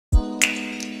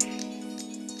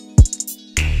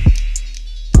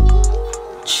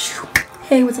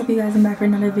Hey, what's up you guys? I'm back for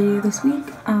another video this week.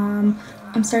 I'm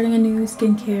starting a new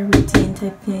skincare routine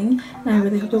type thing, and I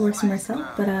really hope it works for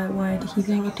myself, but I wanted to keep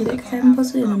y'all up to date because I haven't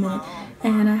posted in a minute,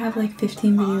 and I have like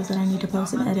 15 videos that I need to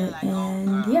post and edit,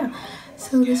 and yeah,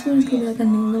 so this one is gonna be like a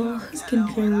new little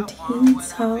skincare routine.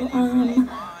 So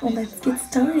well, let's get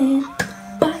started.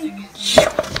 Bye.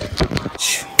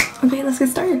 Okay, let's get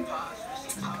started.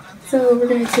 So we're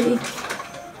gonna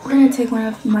take one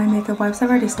of my makeup wipes. I've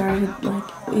already started, like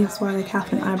it's where like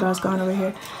half an eyebrow's gone over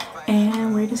here,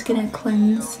 and we're just gonna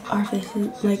cleanse our faces,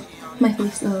 like my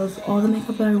face, of all the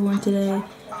makeup that I wore today. I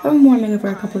haven't worn makeup for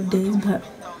a couple of days, but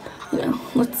you know,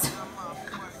 let's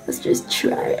just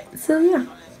try it. So yeah.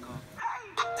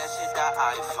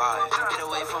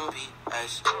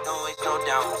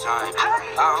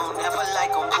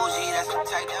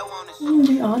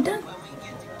 They all done?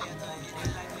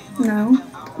 No.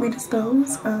 We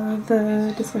dispose of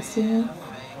the disgusting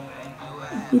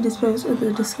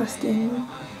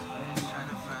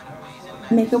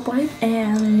makeup wipe,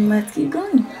 and let's keep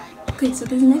going. Okay, so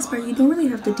this next part you don't really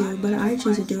have to do, but I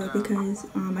choose to do it because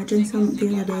I drank some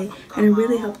the other day and it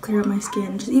really helped clear up my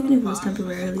skin. Just even if it was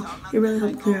temporarily, it really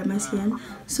helped clear up my skin.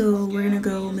 So we're gonna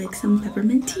go make some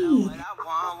peppermint tea.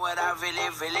 What I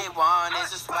really want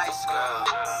is a spice girl.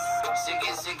 Sick,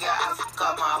 I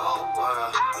forgot my whole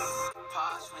world.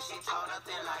 Pause when she told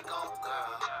nothing like, oh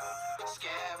girl.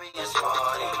 Scary and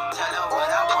sporty. Tell her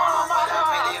what I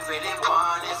really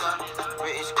want is a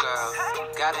British girl.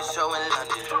 Got a show in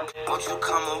London. Won't you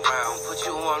come around? Put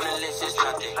you on the list, it's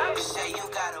nothing. You say you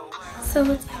gotta. So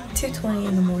it's like 2:20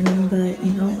 in the morning, but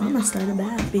you know, I'm gonna start it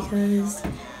back because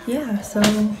yeah, so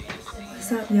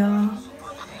what's up y'all?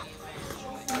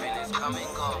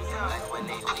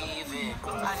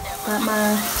 Got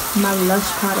my Lush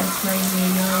products right here,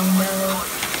 you already know.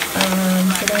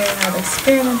 Today I have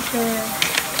experimenter,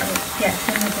 and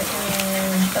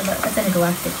authentic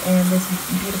elastic, and this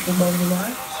beautiful bubble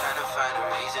wash.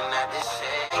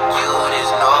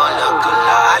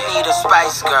 I need a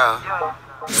spice girl.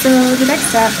 So the next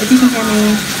step, if you can hear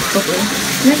me, hopefully,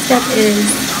 the next step is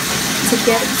to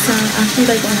get some, after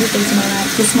like on your face and all that,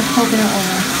 get some coconut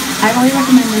oil. I only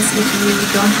recommend this if you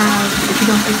don't have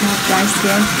dry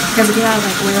skin, because if you have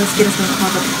like oily skin, it's gonna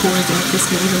clog up the pores and it's just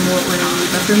gonna even more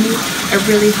oily. But for me, it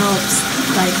really helps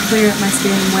like clear up my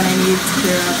skin when I need it to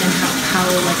clear up, and how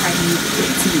like I need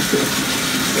it to be clear.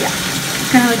 So yeah,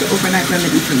 kind of like an overnight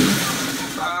remedy for me.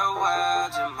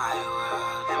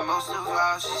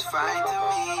 She's fine to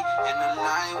me, in the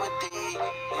line with the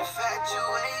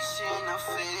infatuation I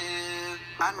feel.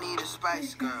 I need a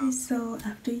spice girl. Okay, so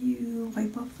after you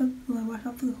wash off the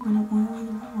coconut oil,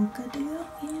 you're all good to go,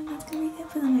 and that's gonna be it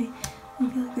for the night.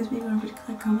 If you like this video, don't forget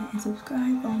to like, comment, and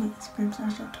subscribe. Follow my Instagram,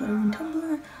 Snapchat, Twitter, and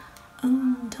Tumblr.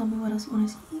 Tell me what else you want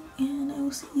to see, and I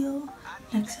will see you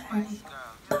next Saturday.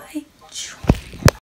 Bye.